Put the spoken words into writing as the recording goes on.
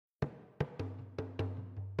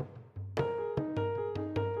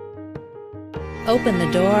Open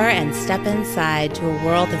the door and step inside to a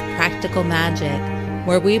world of practical magic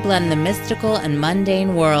where we blend the mystical and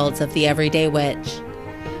mundane worlds of the everyday witch.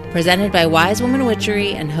 Presented by Wise Woman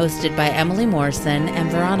Witchery and hosted by Emily Morrison and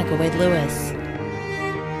Veronica Wade-Lewis.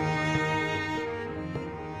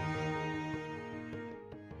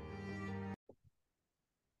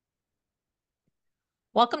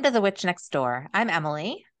 Welcome to The Witch Next Door. I'm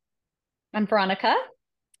Emily. I'm Veronica.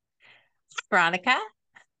 Veronica.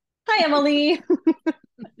 Hi, Emily.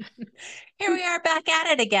 Here we are back at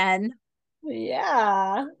it again.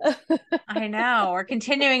 Yeah. I know. We're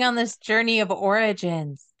continuing on this journey of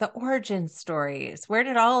origins, the origin stories. Where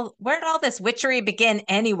did all this witchery begin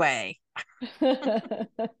anyway?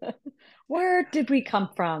 Where did we come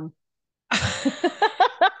from?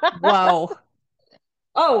 Whoa.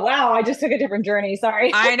 Oh, wow. I just took a different journey.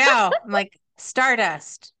 Sorry. I know. I'm like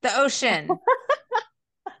stardust, the ocean,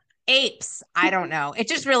 apes. I don't know. It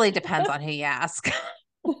just really depends on who you ask.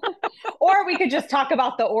 Or we could just talk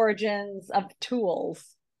about the origins of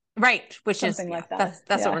tools. Right, which Something is like that.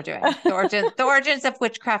 That's what we're doing. The origins of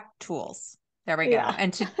witchcraft tools. There we go. Yeah.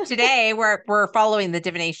 And today we're following the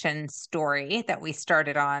divination story that we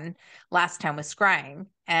started on last time with scrying.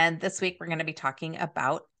 And this week we're going to be talking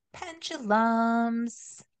about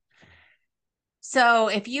pendulums. So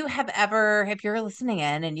if you're listening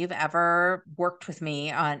in and you've ever worked with me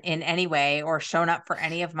in any way or shown up for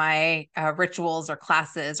any of my rituals or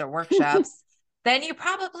classes or workshops, then you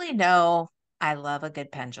probably know I love a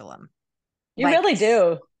good pendulum. You really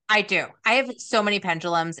do. I do. I have so many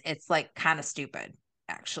pendulums. It's like kind of stupid,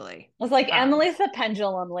 actually. I was like, Emily's the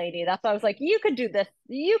pendulum lady. That's why I was like, you could do this.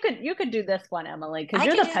 You could do this one, Emily, because I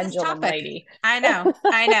you're can the do this pendulum topic. lady. I know.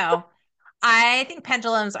 I know. I think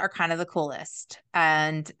pendulums are kind of the coolest,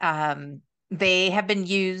 and they have been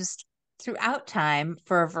used throughout time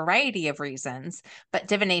for a variety of reasons, but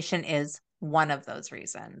divination is one of those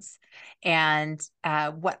reasons. And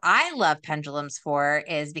what I love pendulums for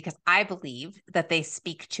is because I believe that they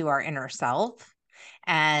speak to our inner self.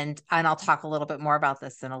 And I'll talk a little bit more about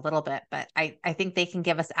this in a little bit, but I think they can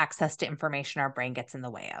give us access to information our brain gets in the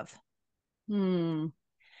way of. Hmm.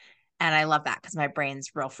 And I love that because my brain's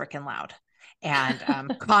real freaking loud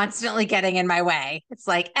and constantly getting in my way. It's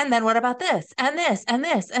like, and then what about this and this and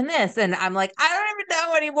this and this? And I'm like, I don't even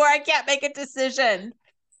know anymore. I can't make a decision.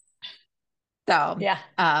 So, Yeah,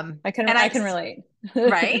 I can relate.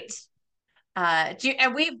 right.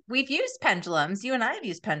 And we've used pendulums. You and I have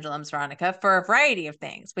used pendulums, Veronica, for a variety of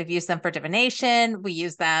things. We've used them for divination. We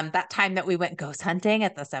use them that time that we went ghost hunting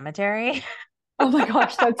at the cemetery. Oh my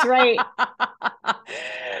gosh, that's right.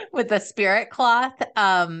 With the spirit cloth.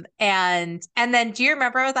 And then do you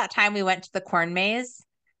remember that time we went to the corn maze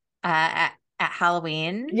at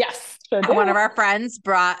Halloween? Yes, sure One do. of our friends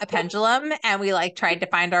brought a pendulum and we like tried to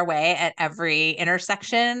find our way at every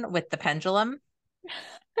intersection with the pendulum.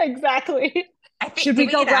 Exactly. I think, Should did we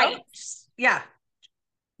we go get right? out? Yeah.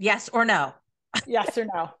 Yes or no? Yes or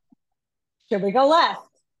no? Should we go left?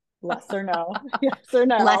 Yes or no? Yes or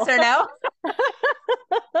Less no? or no?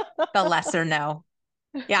 The lesser no.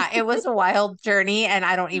 Yeah, it was a wild journey. And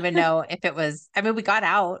I don't even know if it was, I mean, we got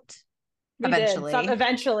out We did. So eventually.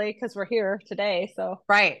 eventually, because we're here today. So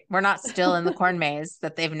Right. We're not still in the corn maze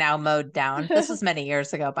that they've now mowed down. This was many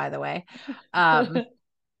years ago, by the way.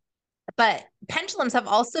 But pendulums have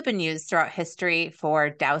also been used throughout history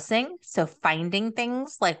for dowsing. So finding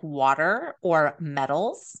things like water or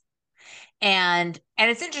metals. And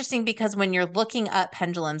it's interesting because when you're looking up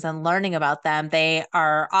pendulums and learning about them, they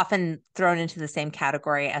are often thrown into the same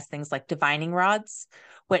category as things like divining rods,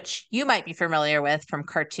 which you might be familiar with from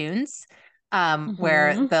cartoons,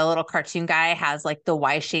 where Mhm. the little cartoon guy has like the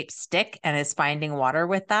Y-shaped stick and is finding water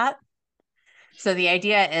with that. So the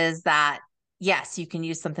idea is that yes, you can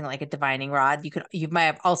use something like a divining rod. You might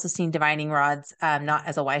have also seen divining rods, not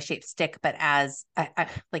as a Y-shaped stick, but as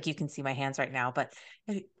like you can see my hands right now, but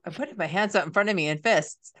I'm putting my hands out in front of me in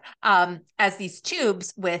fists, as these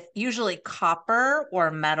tubes with usually copper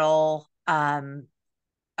or metal,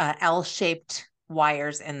 L-shaped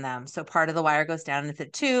wires in them. So part of the wire goes down into the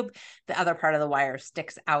tube, the other part of the wire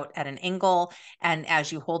sticks out at an angle. And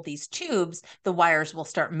as you hold these tubes, the wires will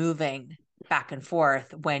start moving back and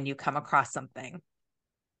forth when you come across something.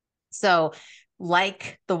 So,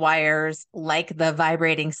 like the wires, like the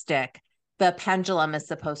vibrating stick, the pendulum is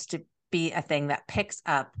supposed to be a thing that picks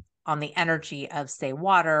up on the energy of, say,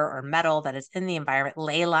 water or metal that is in the environment,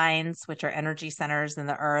 ley lines, which are energy centers in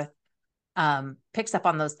the earth, picks up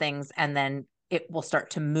on those things, and then it will start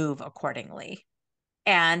to move accordingly.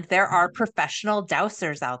 And there are professional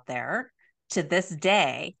dowsers out there to this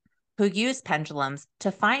day who use pendulums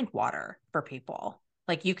to find water for people.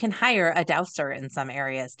 Like you can hire a dowser in some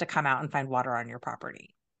areas to come out and find water on your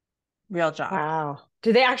property. Real job. Wow.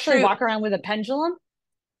 Do they actually True. walk around with a pendulum?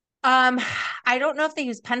 Um, I don't know if they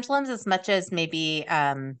use pendulums as much as maybe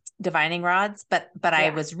divining rods, but I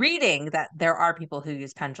Yeah. was reading that there are people who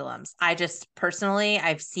use pendulums. I just personally,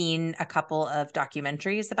 I've seen a couple of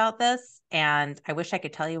documentaries about this, and I wish I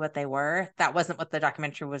could tell you what they were. That wasn't what the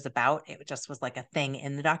documentary was about. It just was like a thing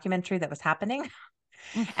in the documentary that was happening,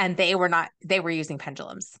 and they were using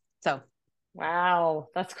pendulums. So Wow,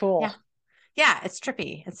 that's yeah, cool. yeah, it's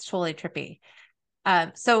trippy. It's totally trippy.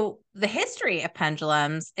 So the history of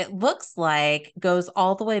pendulums, it looks like goes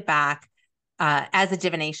all the way back as a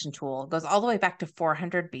divination tool, goes all the way back to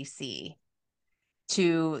 400 BC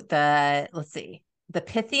to let's see, the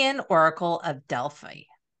Pythian Oracle of Delphi.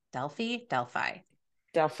 Delphi. Delphi.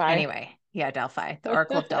 Anyway, yeah, Delphi, the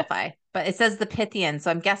Oracle of Delphi. But it says the Pythian,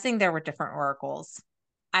 so I'm guessing there were different oracles.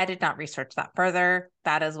 I did not research that further.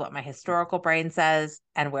 That is what my historical brain says,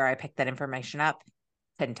 and where I picked that information up,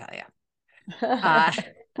 couldn't tell you. Uh,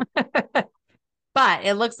 but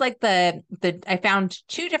it looks like I found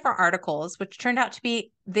two different articles, which turned out to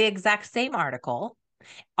be the exact same article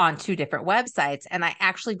on two different websites. And I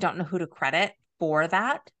actually don't know who to credit for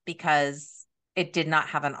that because it did not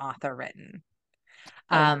have an author written.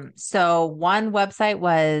 Oh, So one website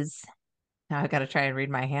was, now I got to try and read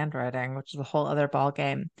my handwriting, which is a whole other ball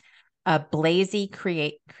game. Blazy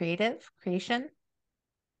Creation.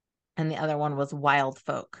 And the other one was Wild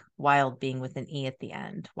Folk, wild being with an E at the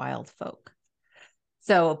end, Wild Folk.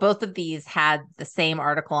 So both of these had the same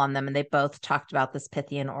article on them, and they both talked about this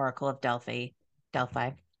Pythian Oracle of Delphi,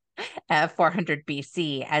 400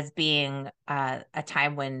 BC as being a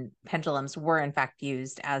time when pendulums were in fact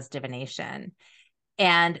used as divination.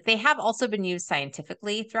 And they have also been used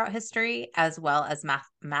scientifically throughout history, as well as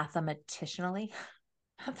mathematicianally.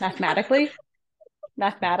 mathematically?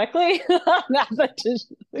 Mathematically?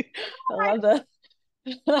 Mathematicianly. I love that.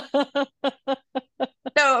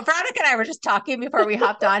 So Veronica and I were just talking before we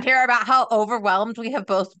hopped on here about how overwhelmed we have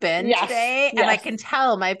both been Yes, today. And I yes. can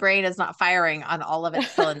tell my brain is not firing on all of its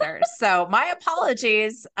cylinders. So my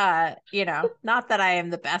apologies. Not that I am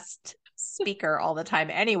the best speaker all the time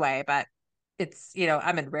anyway, but it's,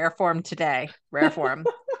 I'm in rare form today. Rare form.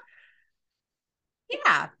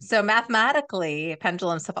 Yeah. So mathematically,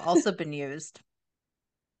 pendulums have also been used.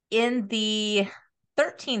 In the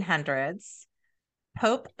 1300s,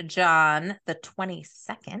 Pope John the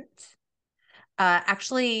 22nd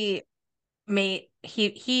actually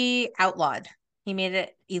he made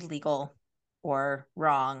it illegal or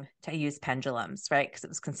wrong to use pendulums, right? Because it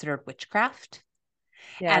was considered witchcraft.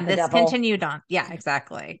 Yeah, And the this devil. continued on. Yeah,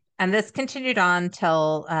 exactly. And this continued on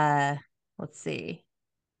till let's see,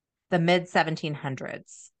 the mid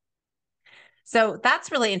 1700s. So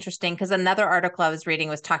that's really interesting because another article I was reading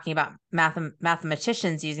was talking about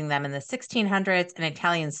mathematicians using them in the 1600s and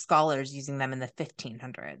Italian scholars using them in the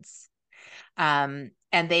 1500s. And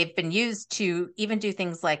they've been used to even do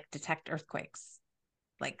things like detect earthquakes,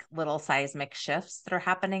 like little seismic shifts that are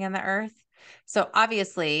happening in the earth. So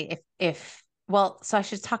obviously, so I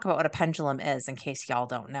should talk about what a pendulum is in case y'all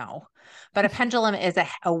don't know. But a pendulum is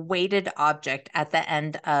a weighted object at the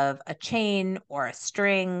end of a chain or a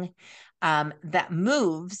string that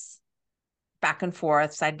moves back and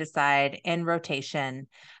forth, side to side in rotation.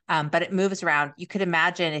 But it moves around. You could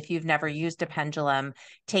imagine if you've never used a pendulum,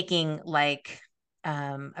 taking like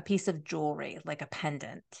a piece of jewelry, like a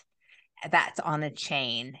pendant that's on a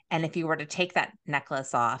chain. And if you were to take that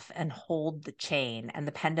necklace off and hold the chain and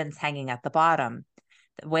the pendant's hanging at the bottom,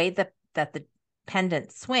 the way that the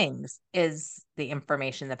pendant swings is the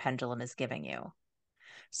information the pendulum is giving you.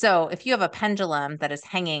 So if you have a pendulum that is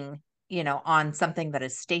hanging, on something that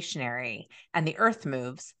is stationary and the earth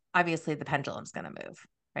moves, obviously the pendulum's going to move,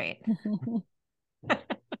 right?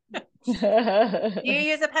 Do you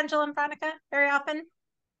use a pendulum, Veronica, very often?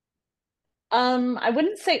 I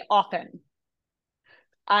wouldn't say often.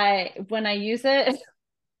 When I use it, it's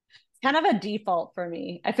kind of a default for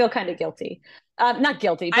me. I feel kind of guilty. Not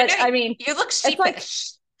guilty, I but know I mean, you look it's like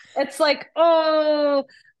sheepish. it's like, oh,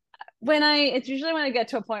 it's usually when I get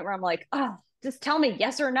to a point where I'm like, oh, just tell me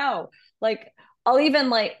yes or no. Like I'll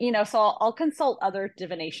even so I'll consult other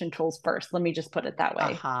divination tools first. Let me just put it that way.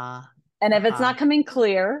 Uh-huh. And if it's Uh-huh. not coming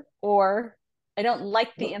clear or I don't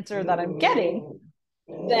like the answer that I'm getting,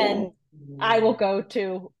 then I will go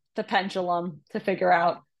to the pendulum to figure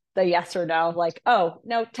out the yes or no. Like, oh,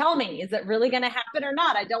 no, tell me, is it really going to happen or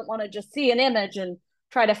not? I don't want to just see an image and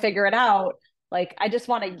try to figure it out. Like, I just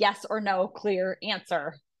want a yes or no clear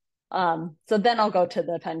answer. So then I'll go to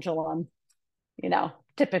the pendulum,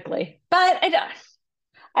 typically. But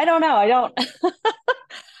I don't know. I don't.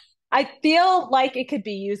 I feel like it could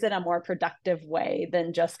be used in a more productive way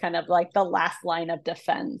than just kind of like the last line of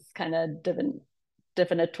defense, kind of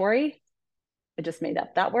divinatory. I just made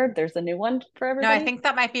up that word. There's a new one for No, I everybody. think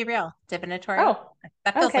that might be real. Divinatory. Oh,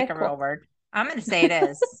 That feels like okay, a real cool. word. I'm going to say it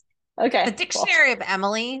is. The Okay, cool. Dictionary of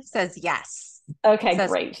Emily says yes. It Okay, says,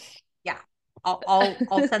 great. yeah,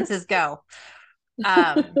 all senses go.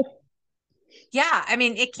 Um, yeah, I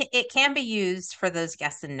mean, it can be used for those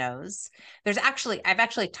yes and nos. I've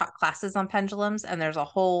actually taught classes on pendulums, and there's a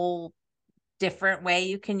whole different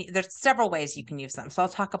way there's several ways you can use them. So I'll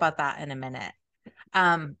talk about that in a minute.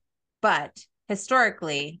 But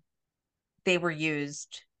historically, they were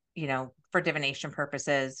used, for divination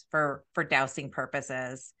purposes, for dowsing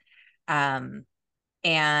purposes. And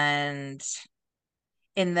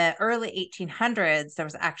in the early 1800s, there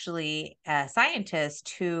was actually a scientist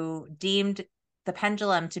who deemed the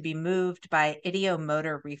pendulum to be moved by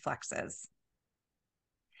ideomotor reflexes,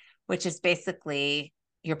 which is basically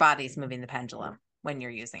your body's moving the pendulum when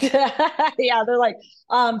you're using it. Yeah, they're like,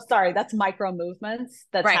 sorry, that's micro movements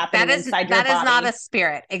that's Right. That happening is inside your that is not a body.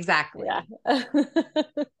 spirit. Yeah. Exactly.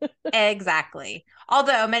 Exactly.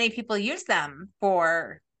 Although many people use them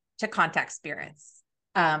to contact spirits.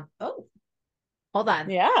 Oh, hold on.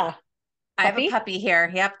 Yeah. I have a Puppy. puppy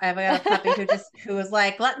here. Yep. I've got a puppy who was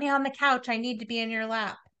like, let me on the couch. I need to be in your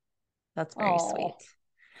lap. That's very sweet.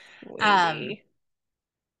 Oh, Um, sweetie.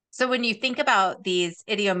 so when you think about these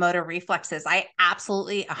ideomotor reflexes, I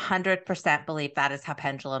absolutely 100% believe that is how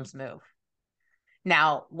pendulums move.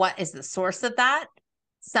 Now, what is the source of that?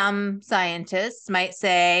 Some scientists might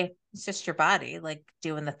say it's just your body, like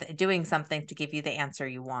doing something to give you the answer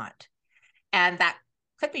you want, and that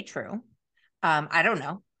could be true. I don't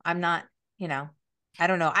know. I'm not, I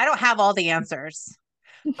don't know. I don't have all the answers,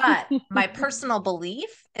 but my personal belief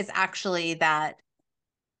is actually that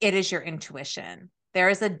it is your intuition. There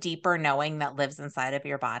is a deeper knowing that lives inside of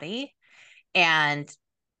your body, and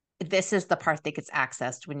this is the part that gets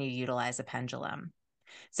accessed when you utilize a pendulum.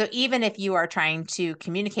 So even if you are trying to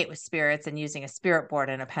communicate with spirits and using a spirit board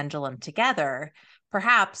and a pendulum together,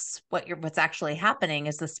 perhaps what's actually happening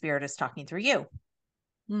is the spirit is talking through you,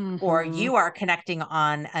 or Mm-hmm. you are connecting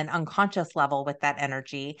on an unconscious level with that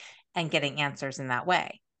energy and getting answers in that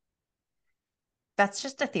way. That's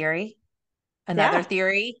just a theory. Another Yeah.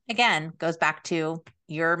 theory, again, goes back to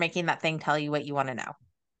you're making that thing tell you what you want to know.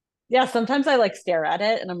 Yeah. Sometimes I like stare at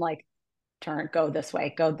it and I'm like, turn, go this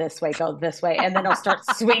way, go this way, go this way. And then it'll start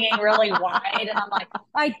swinging really wide. And I'm like,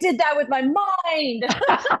 I did that with my mind.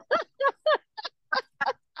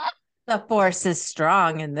 The force is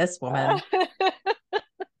strong in this woman.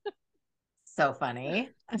 So funny.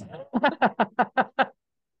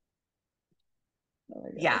 Oh my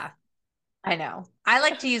gosh. Yeah, I know. I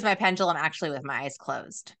like to use my pendulum actually with my eyes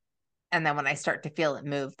closed. And then when I start to feel it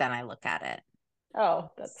move, then I look at it. Oh,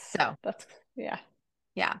 So, that's yeah.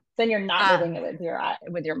 yeah. Then you're not Uh, moving it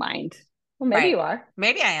with your mind. Well, maybe right. you are.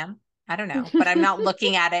 Maybe I am. I don't know, but I'm not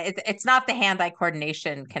looking at it. It's not the hand-eye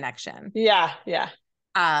coordination connection. Yeah, yeah.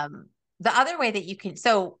 Um, the other way that you can,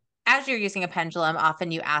 so as you're using a pendulum,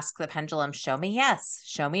 often you ask the pendulum, show me yes,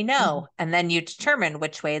 show me Mhm. no, and then you determine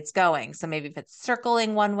which way it's going. So maybe if it's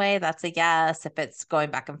circling one way, that's a yes. If it's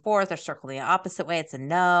going back and forth or circling the opposite way, it's a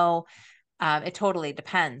no. It totally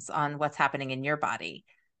depends on what's happening in your body.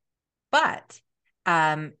 But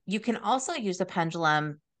you can also use a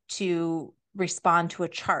pendulum to respond to a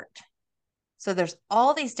chart. So there's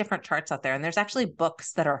all these different charts out there, and there's actually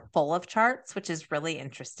books that are full of charts, which is really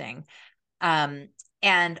interesting. Um,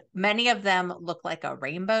 and many of them look like a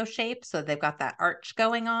rainbow shape. So they've got that arch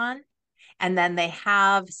going on. And then they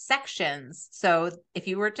have sections. So if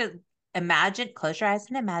you were to close your eyes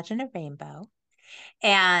and imagine a rainbow,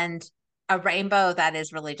 and a rainbow that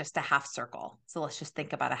is really just a half circle. So let's just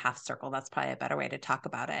think about a half circle. That's probably a better way to talk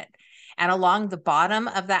about it. And along the bottom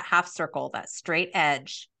of that half circle, that straight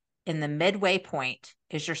edge in the midway point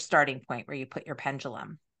is your starting point where you put your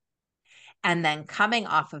pendulum. And then coming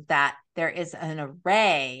off of that, there is an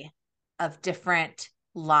array of different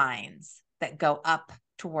lines that go up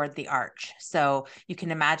toward the arch. So you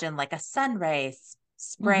can imagine like a sun ray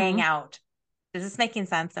spraying Mm-hmm. out. Is this making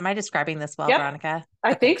sense? Am I describing this well, Yep. Veronica?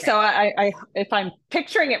 I Okay, think great. so. If I'm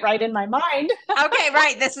picturing it right in my mind, Okay,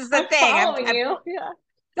 right. This is the I'm thing. following you. Yeah.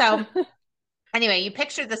 So anyway, you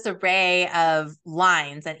picture this array of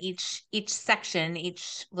lines, and each section,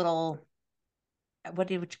 each little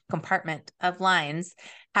compartment of lines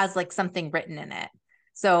has like something written in it.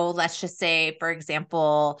 So let's just say, for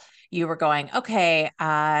example, you were going, okay,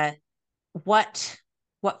 what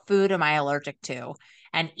food am I allergic to?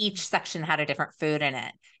 And each section had a different food in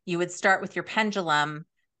it. You would start with your pendulum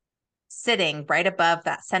sitting right above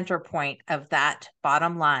that center point of that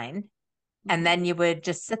bottom line. And then you would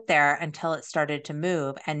just sit there until it started to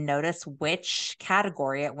move and notice which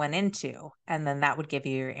category it went into. And then that would give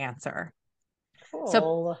you your answer. So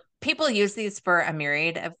Cool. people use these for a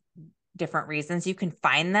myriad of different reasons. You can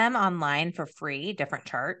find them online for free, different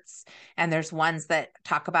charts. And there's ones that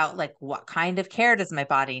talk about like, what kind of care does my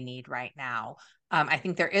body need right now? I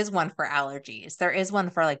think there is one for allergies. There is one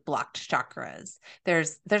for like blocked chakras.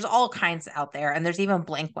 There's all kinds out there. And there's even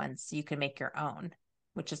blank ones so you can make your own,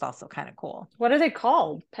 which is also kind of cool. What are they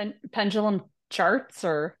called? Pendulum charts,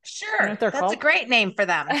 or you know Sure. what they're That's a called? great name for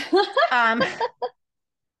them. Um,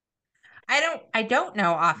 I don't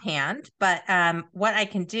know offhand, but what I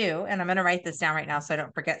can do, and I'm going to write this down right now so I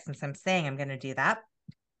don't forget since I'm saying I'm going to do that.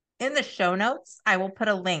 In the show notes, I will put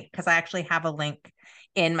a link because I actually have a link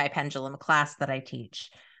in my pendulum class that I teach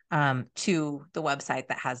to the website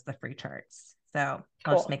that has the free charts. So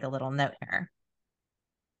I'll just Cool. make a little note here.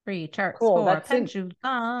 Free charts Cool. for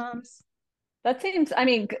pendulums. That seems, I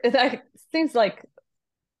mean, that seems like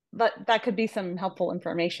that could be some helpful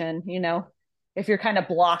information, you know, if you're kind of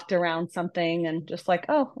blocked around something and just like,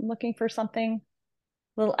 oh, I'm looking for something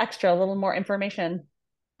a little extra, a little more information.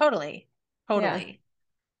 Totally. Yeah. Totally.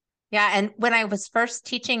 Yeah. And when I was first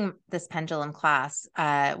teaching this pendulum class,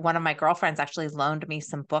 one of my girlfriends actually loaned me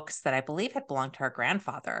some books that I believe had belonged to her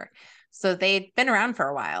grandfather. So they'd been around for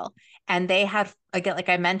a while. And they had, again, like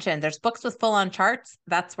I mentioned, there's books with full on charts.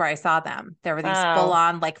 That's where I saw them. There were these full Wow.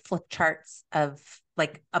 on like flip charts of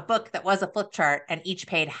like a book that was a flip chart, and each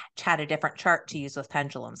page had a different chart to use with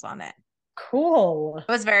pendulums on it. Cool. It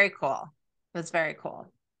was very cool. It was very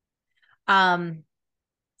cool. Um,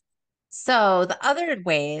 so the other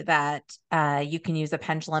way that you can use a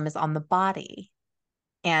pendulum is on the body.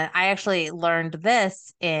 And I actually learned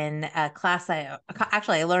this in a class.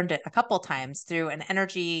 I learned it a couple times through an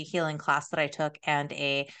energy healing class that I took and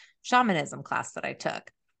a shamanism class that I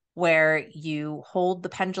took, where you hold the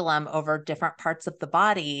pendulum over different parts of the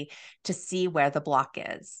body to see where the block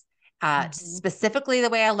is. Mhm. Specifically, the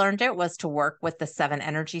way I learned it was to work with the 7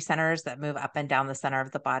 energy centers that move up and down the center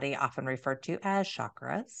of the body, often referred to as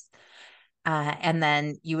chakras. And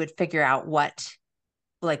then you would figure out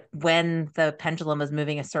like when the pendulum was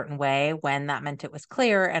moving a certain way, when that meant it was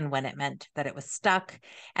clear and when it meant that it was stuck.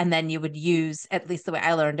 And then you would use, at least the way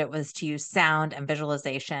I learned it, was to use sound and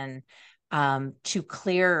visualization to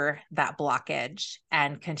clear that blockage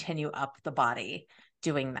and continue up the body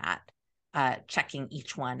doing that, checking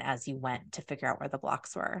each one as you went to figure out where the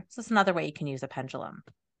blocks were. So it's another way you can use a pendulum.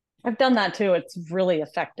 I've done that too. It's really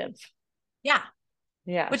effective. Yeah.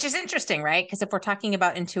 Which is Yes. interesting, right? Because if we're talking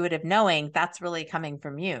about intuitive knowing, that's really coming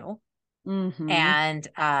from you Hmm. and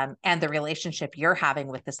the relationship you're having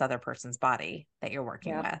with this other person's body that you're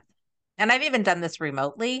working Yeah. with. And I've even done this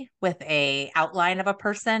remotely with a outline of a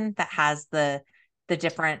person that has the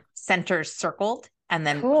different centers circled and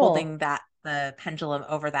then Cool. holding the pendulum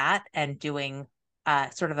over that and doing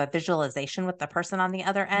sort of a visualization with the person on the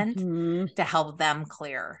other end Hmm. to help them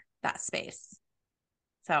clear that space.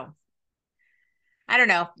 So I don't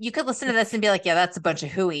know. You could listen to this It's and be like, yeah, that's a bunch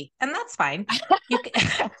of hooey. And that's fine. You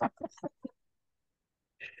can,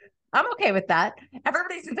 I'm okay with that.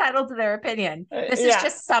 Everybody's entitled to their opinion. This is yeah.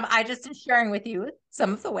 just I just am sharing with you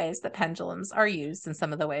some of the ways that pendulums are used and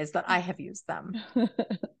some of the ways that I have used them.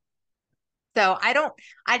 So I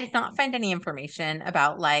did not find any information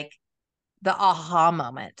about like the aha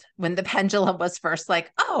moment when the pendulum was first like,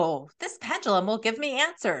 oh, this pendulum will give me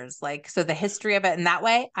answers. Like, so the history of it in that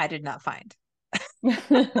way, I did not find. And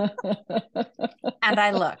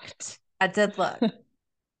I did look.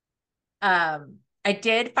 I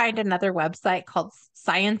did find another website called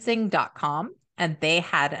sciencing.com, and they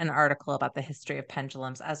had an article about the history of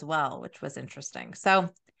pendulums as well, which was interesting. So,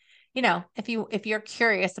 if you're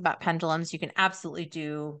curious about pendulums, you can absolutely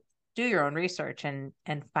do your own research and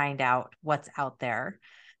find out what's out there.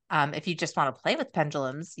 If you just want to play with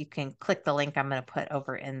pendulums, you can click the link I'm going to put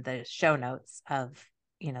over in the show notes of,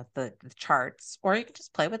 the charts, or you can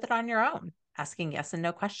just play with it on your own, asking yes and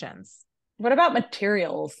no questions. What about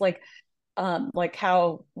materials? Like what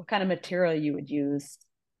kind of material you would use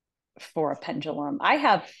for a pendulum? I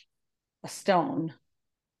have a stone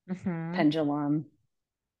Mm-hmm. pendulum.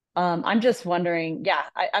 I'm just wondering, yeah,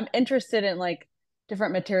 I'm interested in like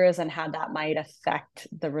different materials and how that might affect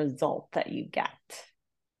the result that you get.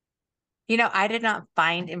 I did not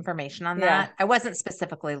find information on Yeah. that. I wasn't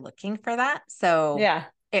specifically looking for that. So Yeah.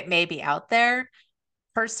 it may be out there.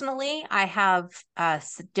 Personally, I have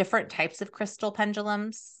different types of crystal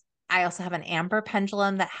pendulums. I also have an amber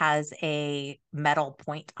pendulum that has a metal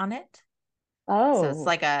point on it. So Oh, it's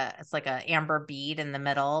like a amber bead in the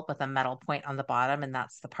middle with a metal point on the bottom, and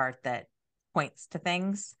that's the part that points to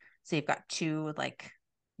things. So you've got two, like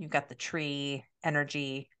you've got the tree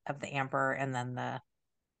energy of the amber and then the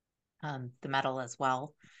metal as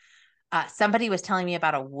well. Somebody was telling me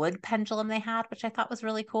about a wood pendulum they had, which I thought was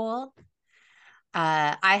really cool.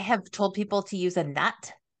 I have told people to use a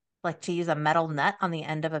nut, like to use a metal nut on the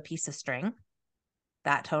end of a piece of string.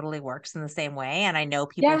 That totally works in the same way. And I know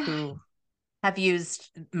people yeah. who have used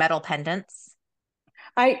metal pendants.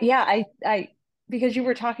 I because you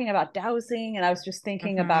were talking about dowsing, and I was just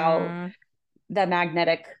thinking about Hmm. the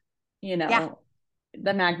magnetic, you Yeah, know,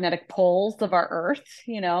 the magnetic poles of our earth,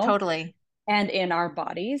 totally. and in our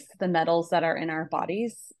bodies, the metals that are in our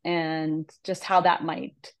bodies, and just how that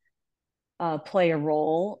might play a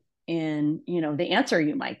role in, the answer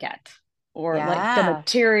you might get, or like the Yeah.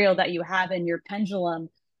 material that you have in your pendulum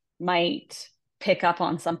might pick up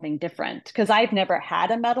on something different. Because I've never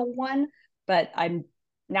had a metal one, but I'm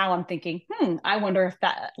thinking, I wonder if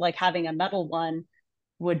that, like, having a metal one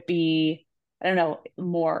would be, I don't know,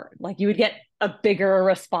 more like you would get a bigger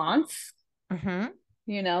response, Hmm.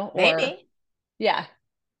 or Maybe. yeah.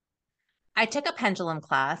 I took a pendulum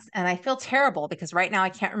class and I feel terrible because right now I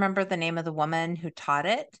can't remember the name of the woman who taught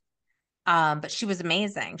it. But she was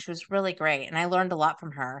amazing. She was really great. And I learned a lot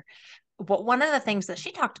from her. But one of the things that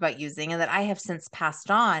she talked about using and that I have since passed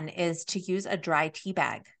on is to use a dry tea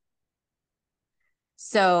bag.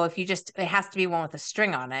 So if you just, it has to be one with a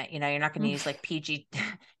string on it. You're not going to use like PG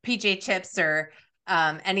chips or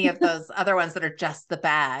any of those other ones that are just the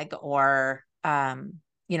bag or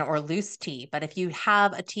loose tea. But if you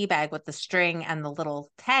have a tea bag with the string and the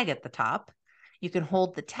little tag at the top, you can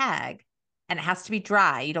hold the tag and it has to be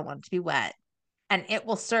dry. You don't want it to be wet and it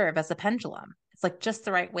will serve as a pendulum. It's like just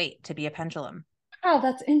the right weight to be a pendulum, Oh,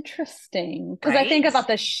 that's interesting. Because I think right? about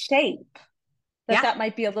the shape, that Yeah, that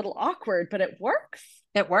might be a little awkward, but it works.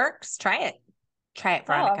 it works. Try it. Try it,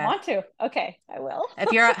 Oh, I Veronica. want to. Okay, I will.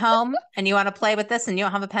 If you're at home and you want to play with this and you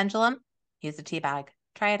don't have a pendulum, use a tea bag.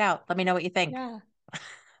 Try it out. Let me know what you think. Yeah,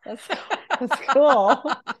 that's that's cool.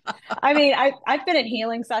 I mean, I've been in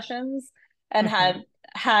healing sessions and Hmm.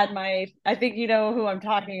 had my, I think you know who I'm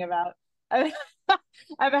talking about. I've,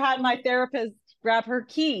 I've had my therapist grab her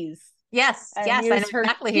keys Yes, and yes, I know use her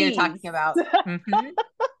exactly who you're keys talking about.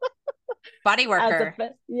 Body as worker.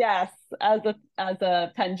 yes, as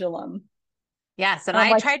a pendulum. Yes, and And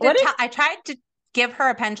I'm like, what is I tried to give her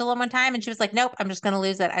a pendulum one time and she was like, "Nope, I'm just going to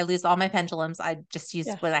lose it. I lose all my pendulums. I just use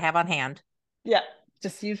yes. what I have on hand." Yeah,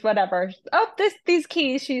 just use whatever. Oh, these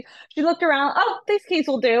keys. She looked around. Oh, these keys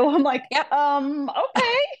will do. I'm like, Yep.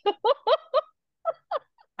 okay.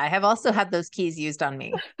 I have also had those keys used on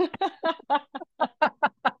me.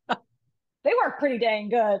 They work pretty dang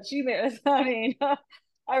good. I mean, I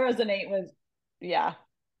resonate with, yeah,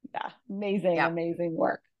 yeah, amazing, Yep. amazing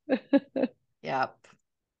work. Yep.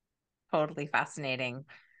 Totally fascinating.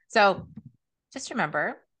 So, just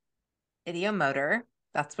remember, ideomotor.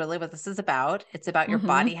 That's really what this is about. It's about your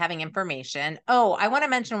body Hmm. having information. Oh, I want to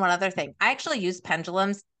mention one other thing. I actually use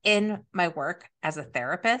pendulums in my work as a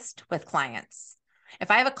therapist with clients.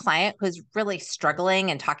 If I have a client who's really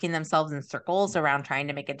struggling and talking themselves in circles around trying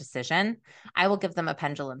to make a decision, I will give them a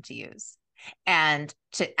pendulum to use and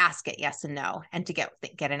to ask it yes and no and to get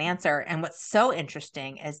an answer. And what's so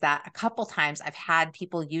interesting is that a couple times I've had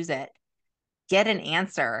people use it, get an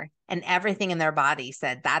answer, and everything in their body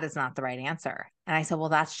said that is not the right answer. And I said, well,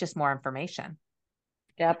 that's just more information.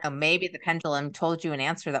 Yep, Maybe the pendulum told you an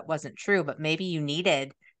answer that wasn't true, but maybe you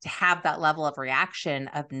needed to have that level of reaction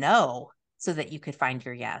of no so that you could find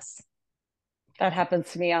your yes. that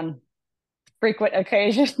happens to me on frequent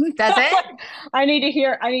occasions. Does it? Like, I need to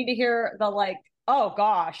hear the, like, oh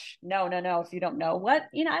gosh, no, no, no. If you don't know what,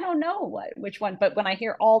 I don't know which one. But when I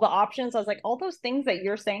hear all the options, I was like, all those things that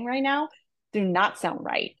you're saying right now do not sound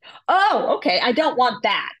right. Oh, okay. I don't want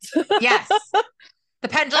that. Yes. The I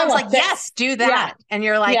pendulum's like, want this. yes, do Yeah. that. And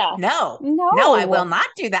you're like, Yeah. no, no, I will No. not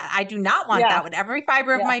do that. I do not want Yeah. that with every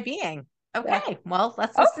fiber of Yeah. my being. Yeah. Okay, well,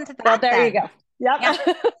 let's Oh, listen to well, that there you then. go. Yep.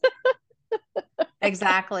 Yeah.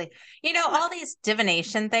 Exactly. All these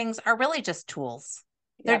divination things are really just tools.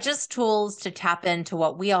 They're Yep. just tools to tap into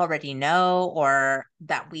what we already know or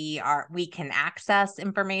that we can access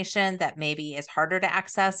information that maybe is harder to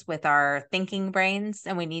access with our thinking brains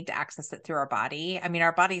and we need to access it through our body. I mean,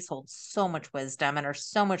 our bodies hold so much wisdom and are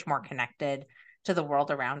so much more connected to the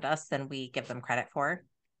world around us than we give them credit for.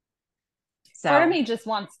 Part of So, me just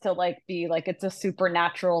wants to, like, be like it's a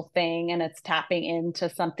supernatural thing and it's tapping into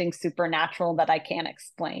something supernatural that I can't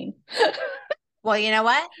explain. well, you know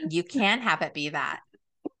what? You can have it be that.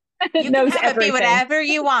 It You can knows have everything. it be whatever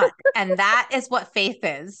you want. And that is what faith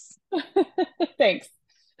is. Thanks.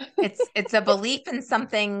 It's a belief in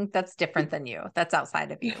something that's different than you, that's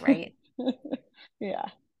outside of you, right? Yeah.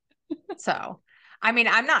 So, I mean,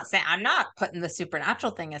 I'm not putting the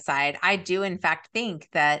supernatural thing aside. I do, in fact, think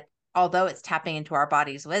that although it's tapping into our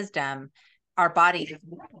body's wisdom, our body,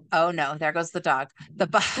 oh no, there goes the dog.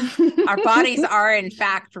 Our bodies are, in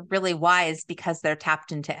fact, really wise because they're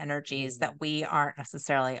tapped into energies that we aren't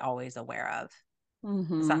necessarily always aware of.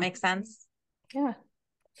 Does that make sense? Yeah.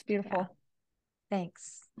 It's beautiful. Yeah.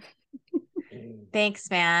 Thanks. Thanks,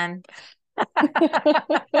 man.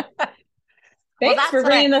 Thanks for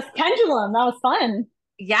bringing this pendulum. That was fun.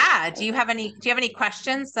 Yeah. Do you have any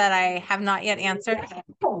questions that I have not yet answered?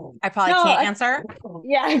 I probably can't answer.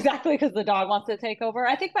 Yeah, exactly. Because the dog wants to take over.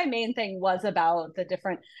 I think my main thing was about the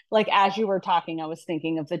different, like, as you were talking, I was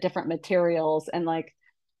thinking of the different materials and like,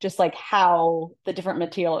 just like how the different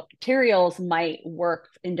materials might work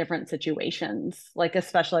in different situations. Like,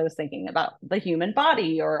 especially I was thinking about the human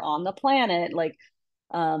body or on the planet, like,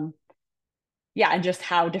 yeah, and just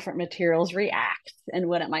how different materials react and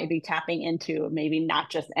what it might be tapping into, maybe not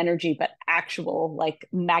just energy, but actual like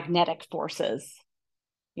magnetic forces,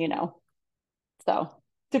 you know? So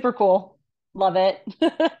super cool. Love it.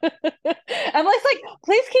 Emily's like,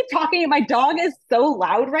 please keep talking. My dog is so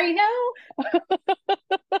loud right now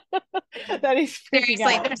that he's freaking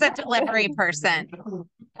Seriously, out. there's a delivery person.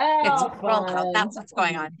 Oh, fun. That's what's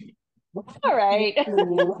going on. All right. Here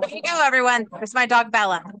you go, everyone. There's my dog,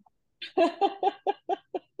 Bella.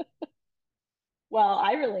 Well,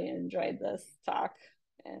 I really enjoyed this talk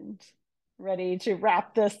and ready to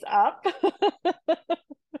wrap this up.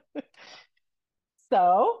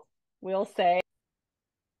 So we'll say.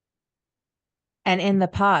 And in the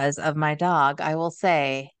pause of my dog, I will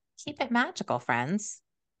say, keep it magical, friends.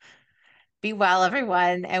 Be well,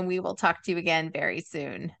 everyone, and we will talk to you again very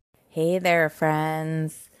soon. Hey there,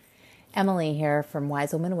 friends. Emily here from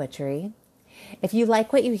Wise Woman Witchery. If you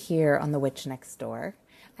like what you hear on The Witch Next Door,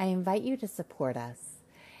 I invite you to support us.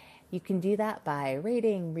 You can do that by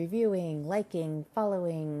rating, reviewing, liking,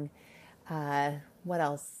 following, what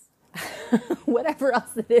else? Whatever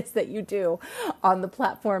else it is that you do on the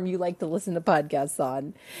platform you like to listen to podcasts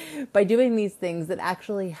on. By doing these things, it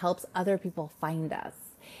actually helps other people find us.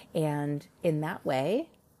 And in that way,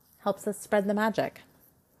 helps us spread the magic.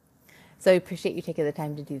 So I appreciate you taking the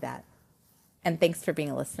time to do that. And thanks for being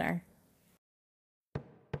a listener.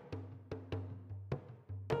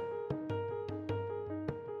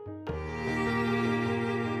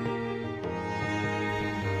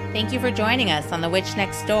 Thank you for joining us on The Witch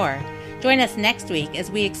Next Door. Join us next week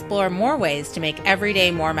as we explore more ways to make every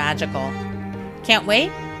day more magical. Can't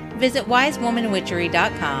wait? Visit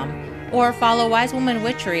wisewomanwitchery.com or follow Wise Woman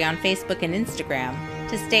Witchery on Facebook and Instagram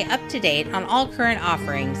to stay up to date on all current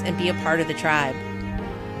offerings and be a part of the tribe.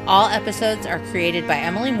 All episodes are created by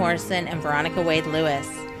Emily Morrison and Veronica Wade Lewis.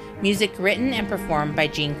 Music written and performed by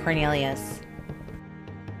Jean Cornelius.